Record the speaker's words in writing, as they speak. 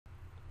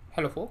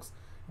Hello folks,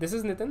 this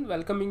is Nitin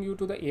welcoming you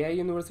to the AI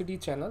University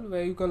channel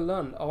where you can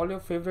learn all your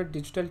favorite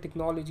digital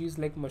technologies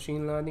like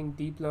machine learning,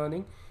 deep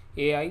learning,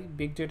 AI,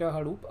 big data,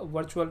 Hadoop,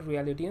 virtual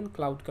reality and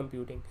cloud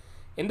computing.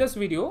 In this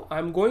video,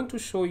 I'm going to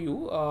show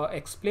you,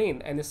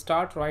 explain and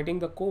start writing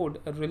the code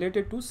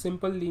related to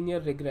simple linear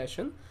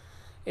regression.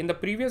 In the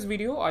previous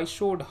video, I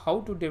showed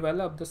how to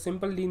develop the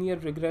simple linear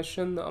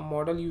regression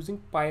model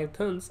using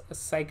Python's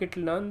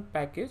scikit-learn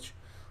package.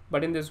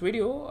 But in this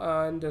video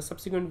and the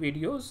subsequent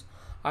videos,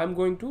 I'm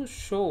going to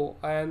show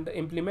and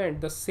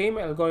implement the same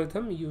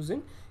algorithm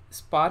using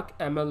Spark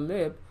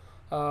MLLib,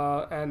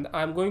 and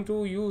I'm going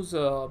to use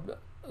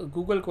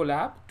Google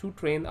Colab to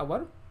train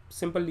our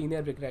simple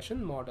linear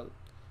regression model.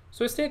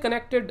 So stay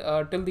connected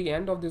till the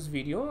end of this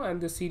video and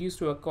this series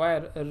to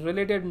acquire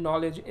related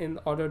knowledge in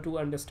order to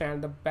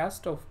understand the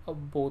best of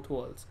both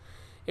worlds.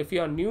 If you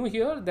are new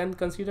here, then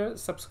consider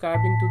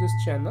subscribing to this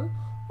channel,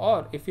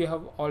 or if you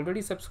have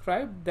already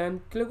subscribed,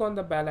 then click on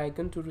the bell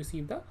icon to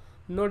receive the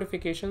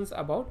notifications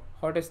about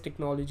hottest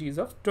technologies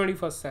of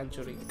 21st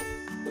century.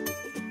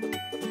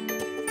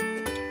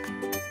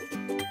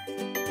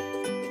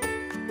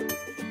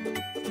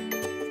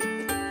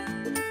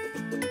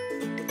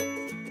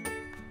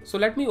 So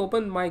let me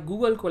open my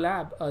Google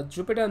Colab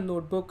Jupyter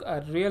notebook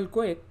real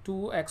quick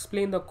to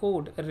explain the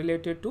code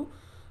related to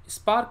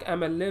Spark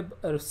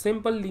MLLib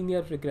simple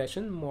linear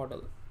regression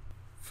model.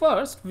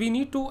 First, we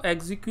need to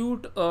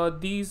execute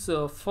these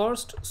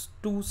first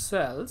two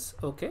cells,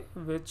 okay,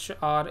 which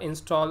are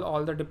install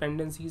all the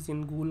dependencies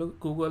in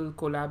Google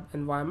Colab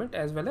environment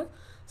as well as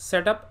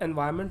setup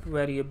environment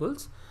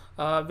variables,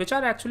 which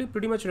are actually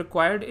pretty much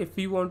required if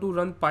we want to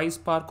run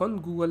PySpark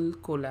on Google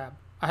Colab.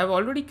 I have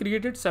already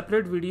created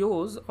separate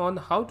videos on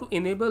how to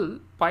enable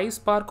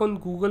PySpark on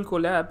Google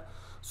Colab,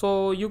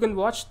 so you can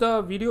watch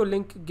the video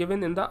link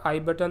given in the I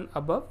button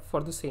above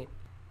for the same.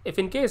 If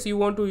in case you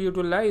want to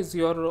utilize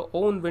your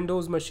own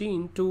Windows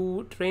machine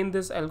to train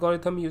this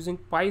algorithm using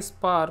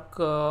PySpark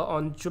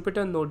on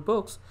Jupyter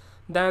notebooks,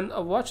 then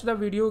watch the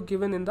video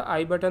given in the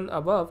I button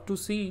above to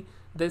see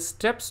the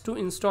steps to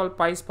install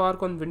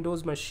PySpark on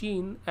Windows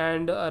machine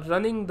and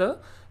running the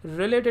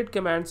related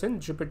commands in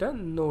Jupyter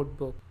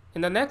notebook.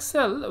 In the next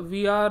cell,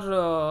 we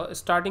are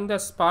starting the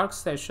Spark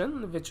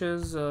session, which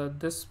is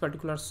this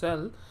particular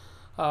cell,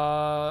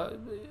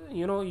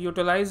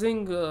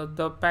 utilizing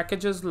the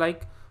packages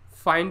like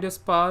find a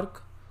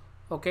Spark,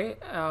 okay,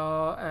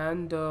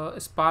 and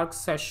Spark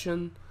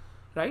session,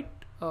 right,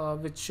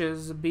 which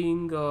is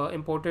being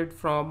imported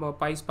from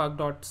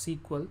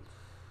PySpark.sql,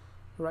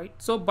 right.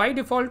 So by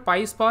default,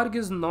 PySpark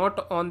is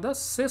not on the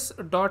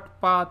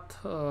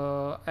sys.path,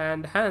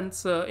 and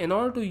hence in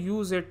order to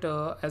use it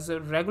as a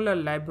regular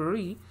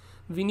library,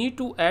 we need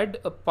to add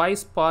a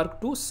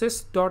PySpark to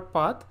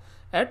sys.path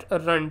at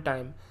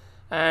runtime.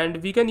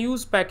 And we can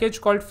use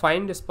package called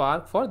find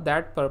Spark for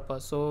that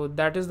purpose. So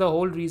that is the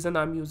whole reason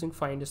I'm using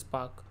find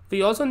Spark.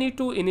 We also need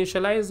to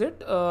initialize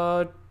it.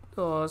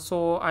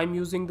 So I'm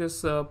using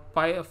this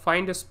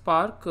find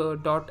Spark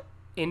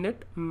 .init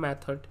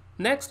method.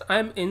 Next,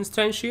 I'm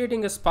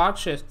instantiating a Spark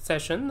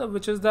session,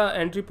 which is the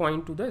entry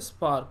point to the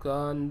Spark,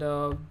 and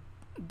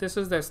this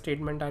is the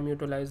statement I'm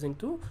utilizing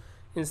to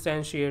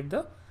instantiate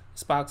the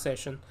Spark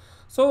session.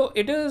 So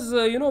it is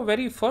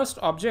very first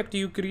object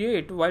you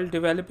create while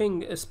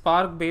developing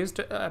Spark based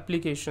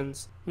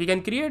applications. We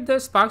can create the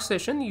Spark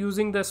session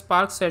using the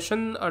Spark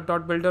session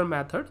 .builder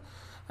method,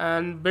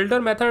 and builder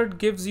method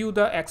gives you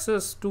the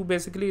access to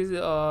basically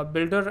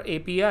builder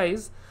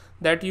APIs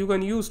that you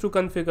can use to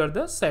configure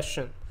the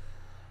session.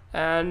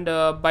 And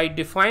by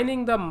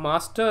defining the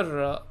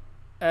master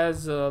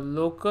as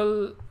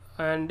local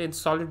and in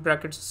solid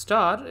brackets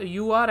star,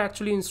 you are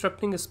actually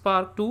instructing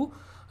Spark to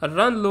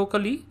run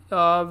locally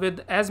with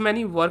as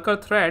many worker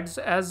threads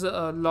as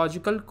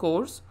logical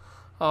cores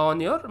on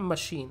your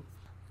machine.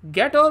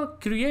 Get or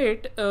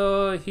create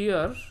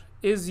here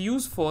is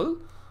useful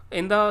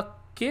in the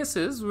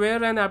cases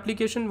where an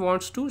application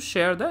wants to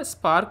share the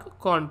Spark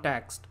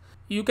context.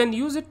 You can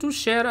use it to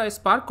share a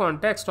Spark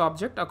context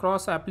object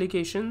across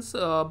applications,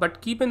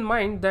 but keep in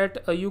mind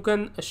that you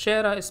can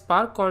share a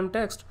Spark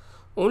context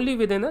only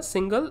within a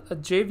single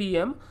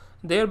JVM,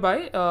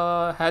 thereby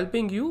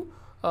helping you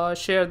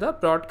share the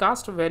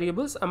broadcast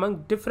variables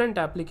among different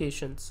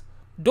applications.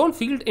 Don't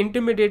feel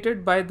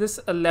intimidated by this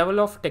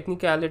level of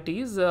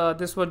technicalities.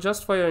 This was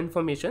just for your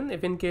information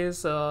if in case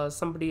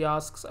somebody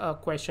asks a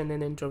question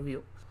in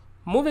interview.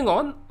 Moving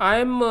on,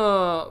 I'm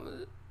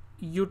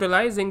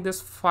utilizing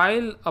this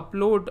file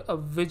upload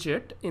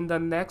widget in the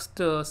next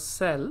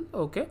cell,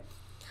 okay,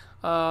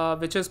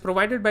 which is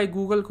provided by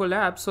Google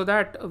Colab, so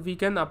that we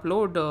can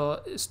upload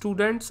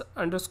students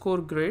underscore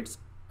grades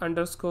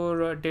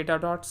underscore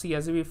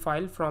data.csv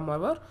file from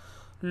our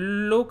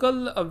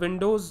local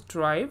Windows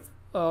drive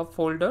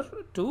folder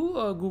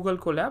to Google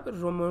Colab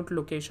remote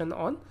location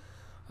on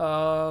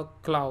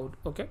cloud.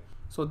 Okay,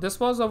 so this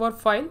was our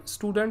file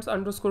students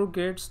underscore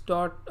grades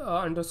dot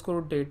underscore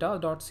data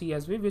dot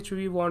csv, which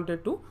we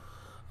wanted to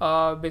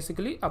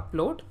basically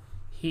upload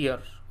here.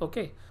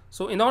 Okay,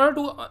 so in order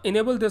to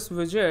enable this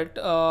widget,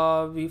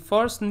 we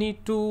first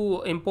need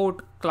to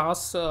import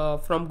class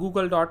from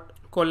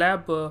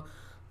google.colab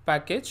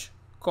package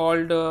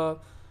called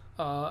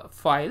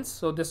files.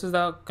 So this is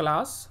the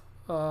class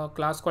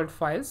called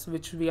files,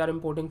 which we are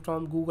importing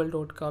from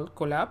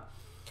google.colab.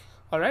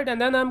 All right,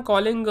 and then I'm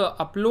calling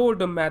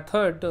upload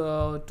method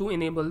to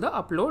enable the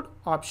upload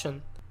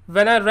option.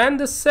 When I ran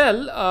this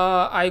cell,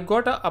 I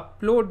got a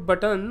upload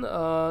button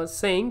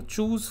saying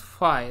choose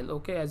file.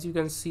 Okay, as you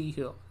can see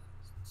here,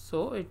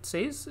 so it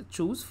says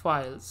choose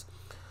files.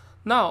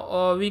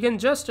 Now we can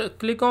just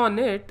click on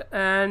it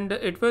and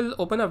it will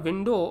open a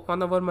window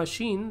on our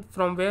machine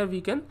from where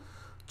we can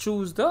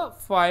choose the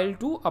file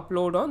to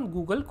upload on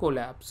Google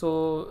Colab.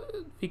 So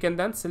we can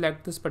then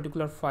select this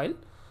particular file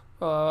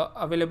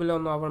available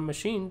on our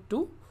machine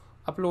to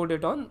upload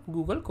it on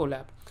Google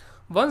Colab.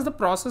 Once the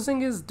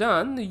processing is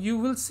done, you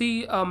will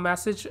see a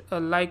message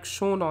like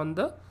shown on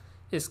the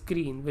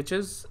screen, which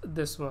is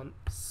this one,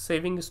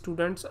 saving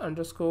students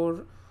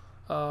underscore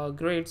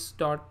grades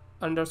dot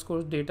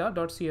underscore data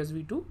dot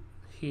csv to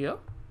here,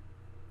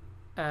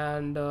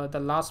 and the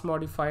last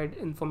modified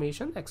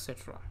information,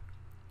 etc.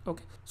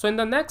 Okay, so in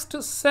the next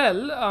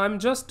cell, I'm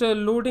just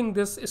loading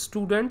this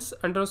students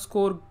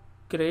underscore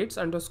grades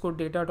underscore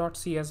data dot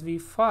csv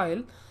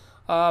file,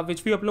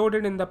 which we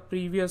uploaded in the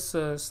previous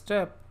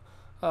step,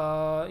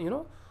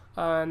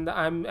 and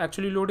I'm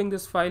actually loading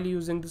this file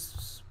using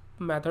this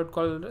method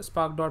called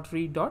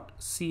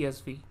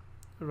spark.read.csv,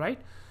 right?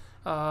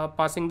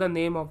 Passing the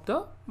name of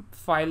the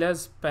file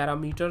as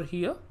parameter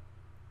here,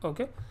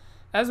 okay,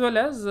 as well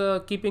as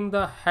keeping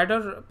the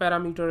header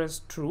parameter as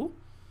true,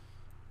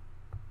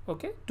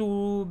 okay,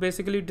 to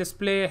basically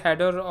display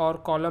header or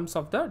columns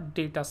of the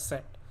data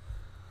set.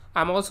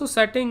 I'm also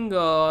setting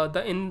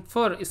the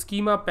infer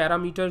schema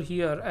parameter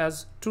here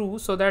as true,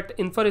 so that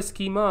infer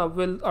schema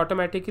will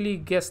automatically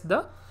guess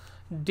the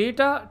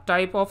data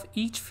type of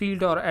each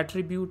field or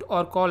attribute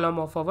or column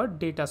of our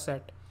data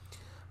set.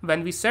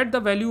 When we set the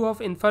value of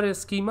infer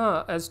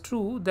schema as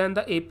true, then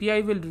the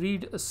API will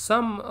read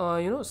some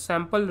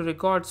sample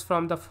records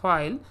from the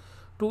file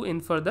to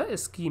infer the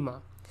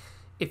schema.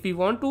 If we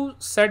want to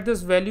set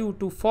this value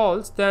to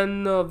false,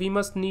 then we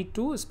must need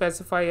to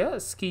specify a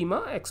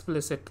schema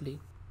explicitly.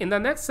 In the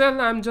next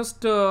cell, I'm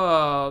just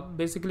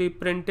basically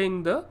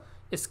printing the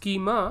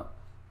schema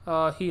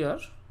here,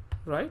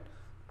 right?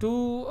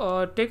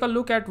 To take a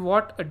look at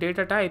what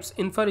data types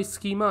infer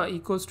schema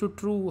equals to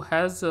true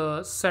has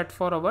set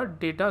for our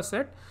data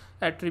set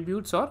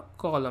attributes or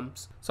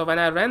columns. So when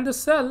I ran this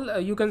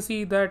cell, you can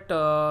see that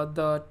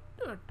the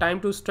time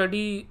to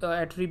study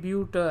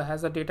attribute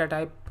has a data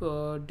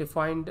type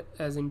defined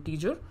as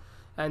integer,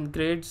 and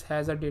grades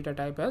has a data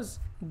type as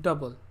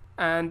double.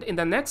 And in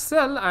the next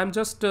cell, I'm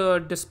just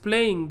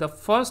displaying the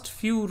first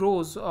few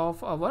rows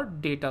of our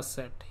data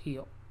set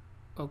here.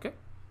 Okay,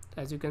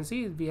 as you can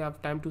see, we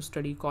have time to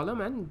study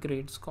column and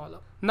grades column.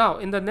 Now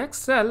in the next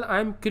cell,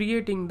 I'm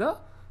creating the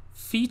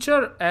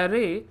feature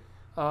array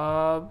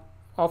of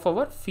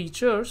our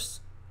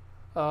features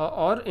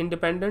or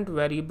independent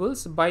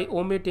variables by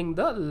omitting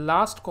the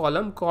last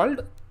column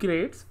called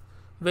grades,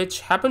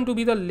 which happen to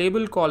be the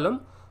label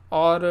column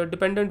or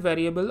dependent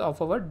variable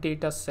of our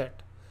data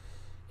set.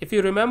 If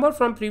you remember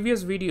from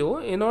previous video,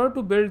 in order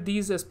to build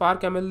these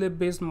Spark MLLib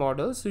based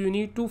models, you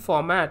need to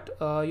format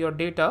your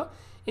data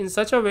in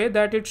such a way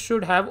that it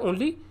should have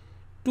only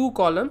two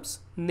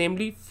columns,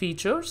 namely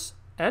features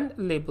and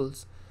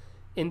labels,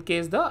 in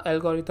case the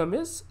algorithm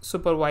is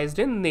supervised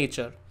in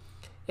nature.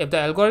 If the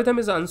algorithm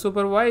is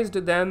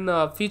unsupervised, then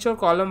feature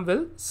column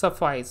will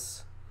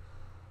suffice.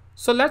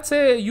 So let's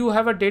say you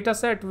have a data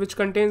set which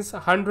contains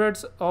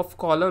hundreds of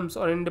columns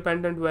or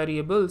independent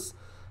variables.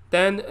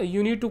 Then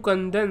you need to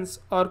condense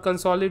or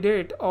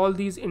consolidate all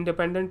these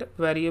independent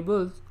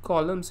variable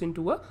columns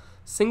into a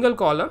single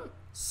column,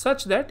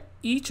 such that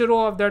each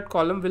row of that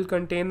column will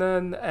contain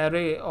an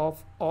array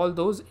of all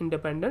those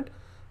independent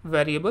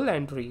variable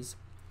entries.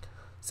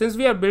 Since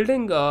we are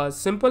building a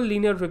simple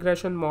linear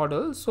regression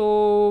model,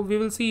 so we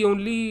will see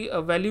only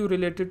a value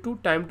related to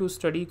time to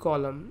study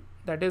column,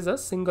 that is a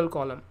single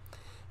column.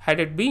 Had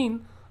it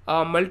been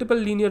a multiple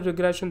linear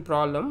regression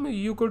problem,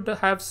 you could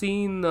have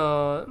seen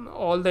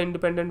all the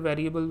independent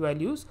variable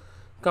values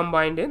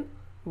combined in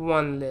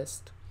one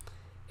list.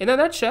 In a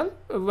nutshell,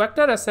 a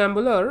vector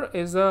assembler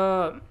is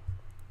a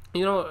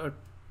a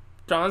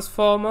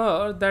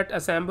transformer that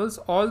assembles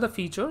all the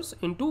features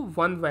into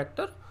one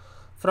vector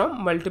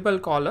from multiple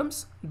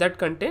columns that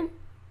contain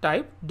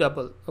type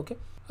double. Okay,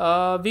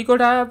 we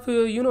could have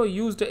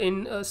used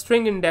in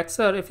string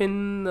indexer if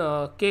in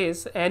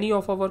case any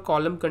of our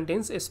column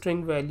contains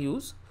string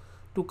values,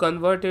 to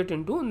convert it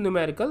into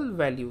numerical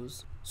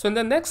values. So in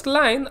the next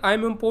line,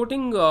 I'm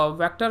importing a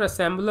vector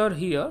assembler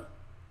here,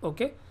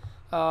 okay,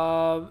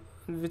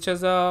 which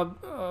is a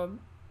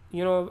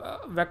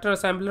vector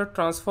assembler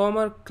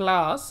transformer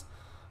class,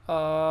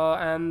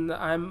 and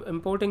I'm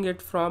importing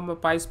it from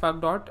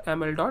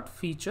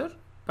pyspark.ml.feature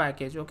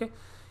package. Okay,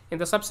 In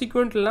the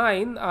subsequent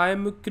line, I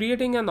am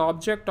creating an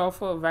object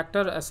of a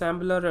vector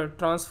assembler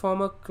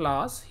transformer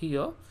class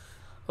here,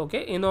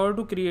 okay, in order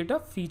to create a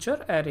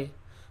feature array.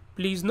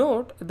 Please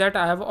note that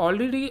I have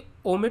already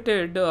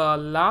omitted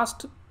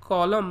last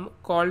column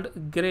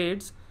called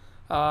grades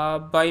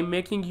by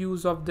making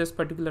use of this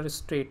particular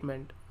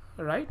statement,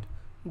 right?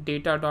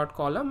 Data dot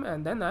column,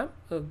 and then I'm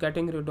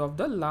getting rid of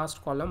the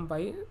last column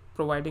by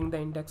providing the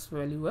index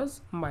value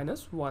as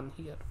 -1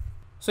 here.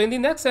 So in the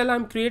next cell,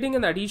 I'm creating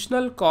an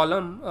additional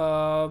column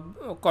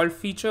called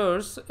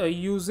features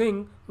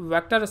using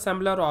vector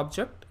assembler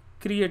object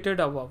created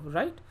above,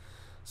 right?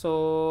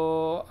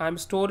 So I'm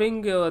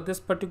storing this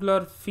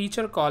particular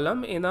feature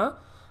column in a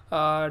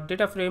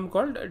data frame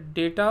called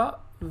data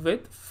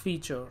with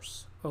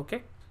features,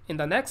 okay? In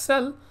the next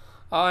cell,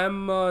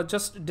 I'm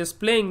just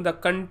displaying the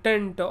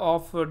content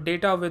of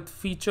data with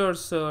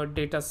features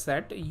data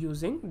set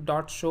using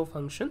 .show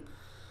function,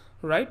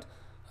 right?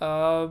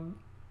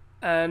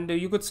 And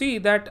you could see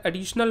that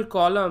additional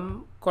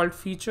column called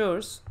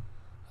features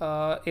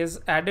is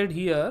added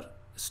here,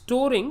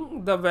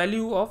 storing the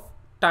value of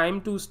time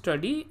to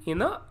study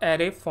in a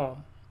array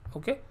form,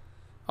 okay,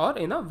 or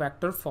in a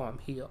vector form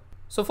here.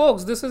 So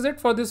folks, this is it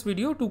for this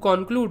video. To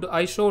conclude,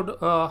 I showed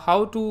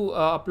how to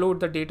upload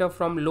the data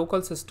from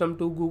local system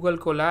to Google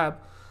Colab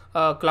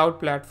cloud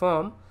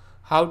platform,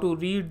 how to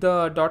read the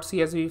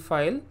 .csv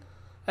file,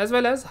 as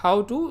well as how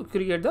to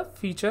create the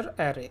feature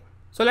array.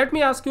 So let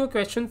me ask you a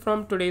question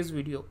from today's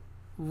video.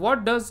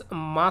 What does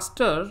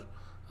master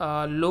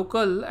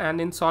local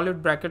and in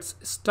solid brackets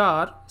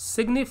star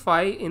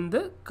signify in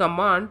the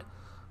command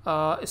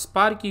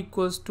spark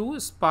equals to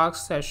spark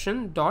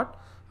session dot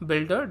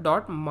builder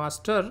dot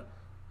master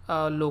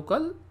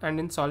local and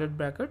in solid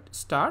bracket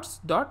stars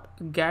dot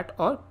get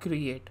or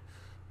create?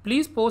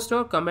 Please post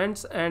your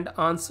comments and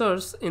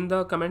answers in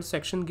the comment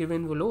section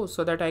given below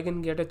so that I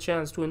can get a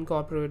chance to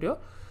incorporate your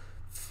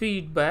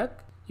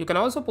feedback. You can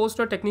also post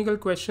your technical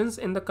questions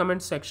in the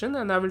comment section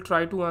and I will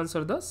try to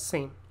answer the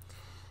same.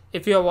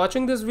 If you are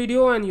watching this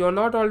video and you are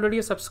not already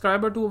a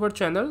subscriber to our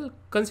channel,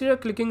 consider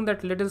clicking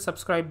that little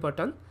subscribe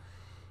button.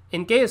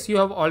 In case you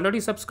have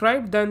already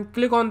subscribed, then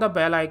click on the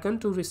bell icon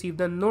to receive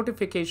the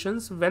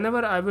notifications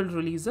whenever I will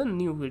release a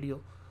new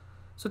video.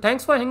 So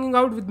thanks for hanging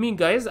out with me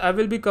guys. I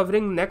will be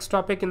covering next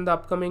topic in the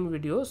upcoming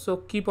video, so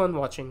keep on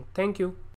watching. Thank you.